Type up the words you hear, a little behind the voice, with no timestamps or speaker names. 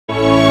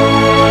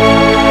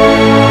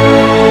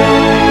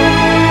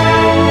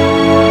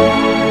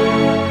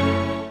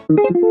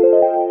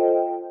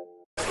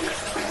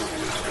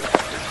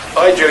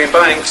Julian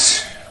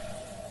Banks.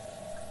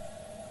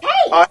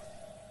 Hey!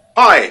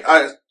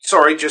 Hi.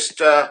 Sorry,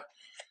 just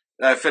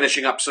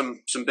finishing up some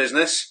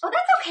business. Oh,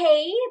 that's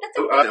okay. That's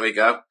okay. There we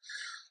go.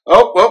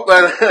 Oh, well,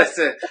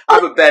 I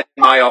have a bed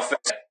in my office.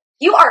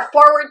 You are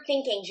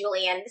forward-thinking,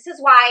 Julian. This is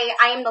why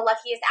I am the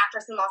luckiest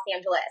actress in Los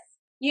Angeles.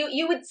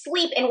 You would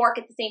sleep and work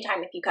at the same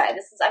time if you could.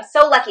 I'm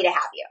so lucky to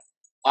have you.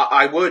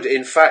 I would.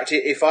 In fact,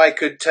 if I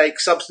could take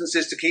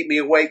substances to keep me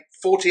awake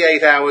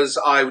 48 hours,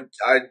 I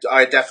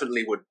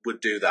definitely would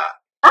do that.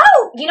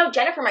 Oh,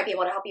 Jennifer might be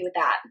able to help you with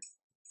that.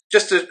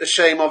 Just a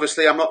shame,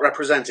 obviously, I'm not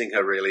representing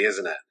her, really,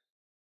 isn't it?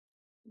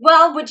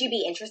 Well, would you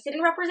be interested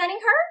in representing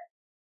her?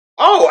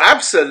 Oh,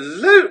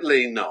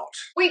 absolutely not.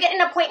 Were you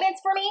getting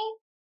appointments for me?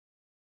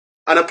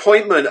 An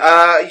appointment?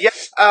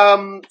 Yes.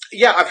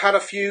 Yeah, I've had a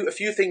few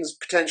things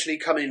potentially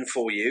come in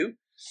for you.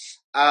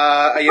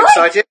 Are you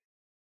excited?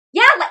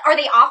 Yeah, are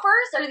they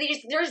offers, or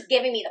they're just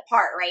giving me the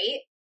part, right?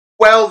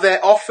 Well,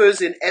 they're offers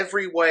in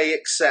every way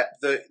except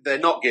that they're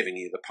not giving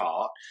you the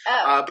part.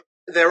 Oh. But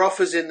they're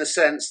offers in the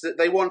sense that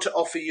they want to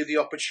offer you the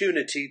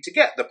opportunity to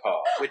get the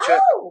part. Which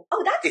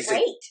that's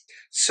great.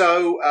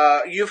 So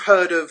you've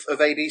heard of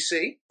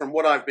ABC? From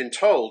what I've been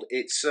told,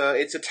 it's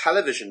a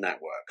television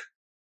network,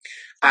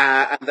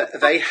 and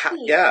they have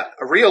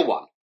a real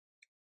one.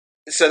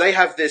 So they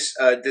have this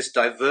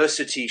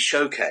diversity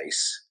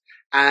showcase.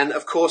 And,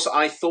 of course,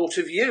 I thought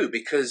of you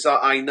because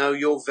I know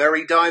you're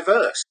very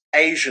diverse.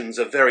 Asians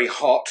are very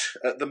hot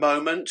at the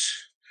moment.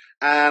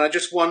 And I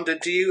just wondered,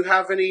 do you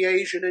have any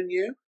Asian in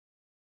you?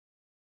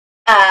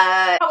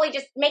 Probably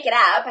just make it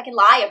up. I can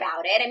lie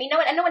about it. I mean, no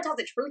one tells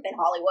the truth in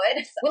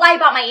Hollywood. So we lie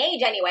about my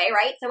age anyway,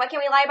 right? So why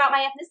can't we lie about my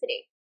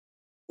ethnicity?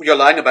 You're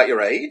lying about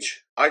your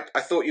age? I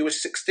thought you were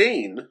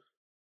 16. I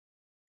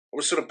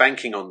was sort of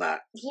banking on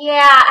that.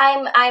 Yeah,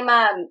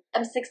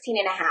 I'm 16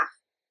 and a half.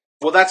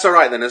 Well, that's all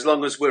right then, as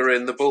long as we're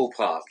in the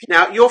ballpark.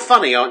 Now, you're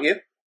funny, aren't you?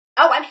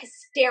 Oh, I'm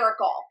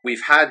hysterical.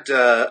 We've had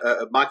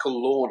Michael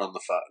Lorne on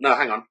the phone. No,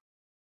 hang on.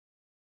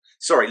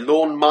 Sorry,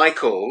 Lorne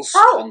Michaels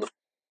on the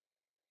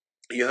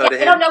phone. You heard of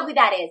him? I don't know who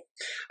that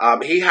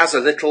is. He has a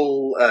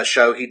little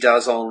show he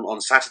does on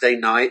Saturday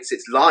nights.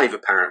 It's live,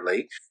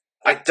 apparently.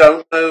 I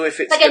don't know if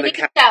it's like a new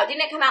show.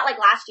 Didn't it come out like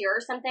last year or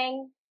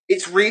something?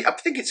 I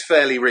think it's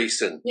fairly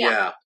recent.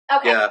 Yeah.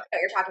 Okay, yeah. I know what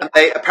you're talking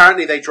about.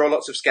 Apparently they draw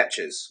lots of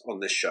sketches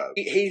on this show.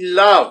 He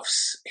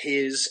loves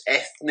his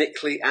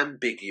ethnically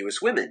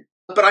ambiguous women.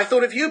 But I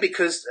thought of you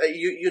because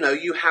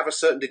you have a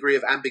certain degree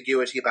of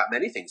ambiguity about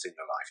many things in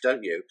your life,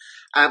 don't you?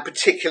 And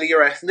particularly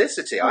your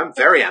ethnicity. I'm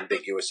very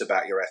ambiguous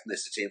about your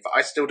ethnicity. In fact,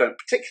 I still don't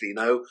particularly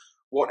know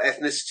what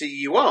ethnicity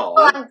you are.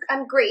 Well,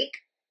 I'm Greek.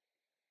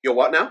 You're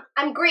what now?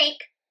 I'm Greek.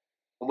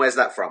 And where's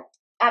that from?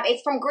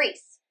 It's from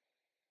Greece.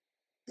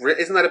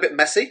 Isn't that a bit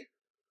messy?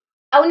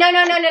 Oh, no.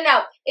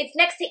 It's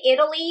next to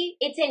Italy.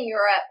 It's in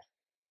Europe.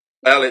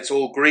 Well, it's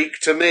all Greek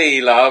to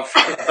me, love.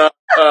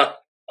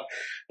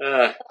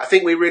 I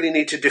think we really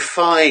need to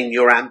define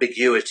your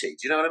ambiguity. Do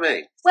you know what I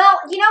mean?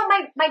 Well,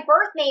 my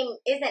birth name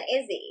isn't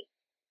Izzy.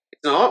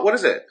 It's not? What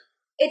is it?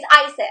 It's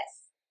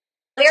Isis.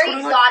 Very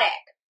exotic.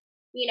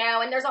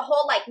 And there's a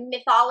whole,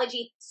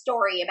 mythology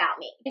story about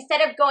me.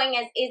 Instead of going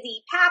as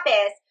Izzy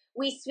Pappas,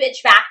 we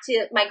switch back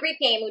to my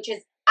Greek name, which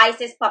is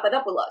Isis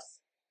Papadopoulos.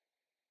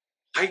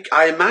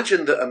 I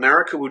imagine that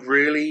America would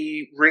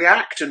really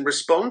react and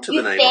respond to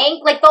the name. You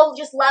think? They'll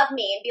just love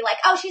me and be like,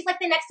 oh, she's like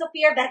the next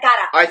Sofia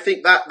Vergara. I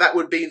think that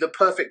would be the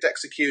perfect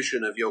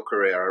execution of your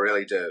career. I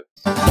really do.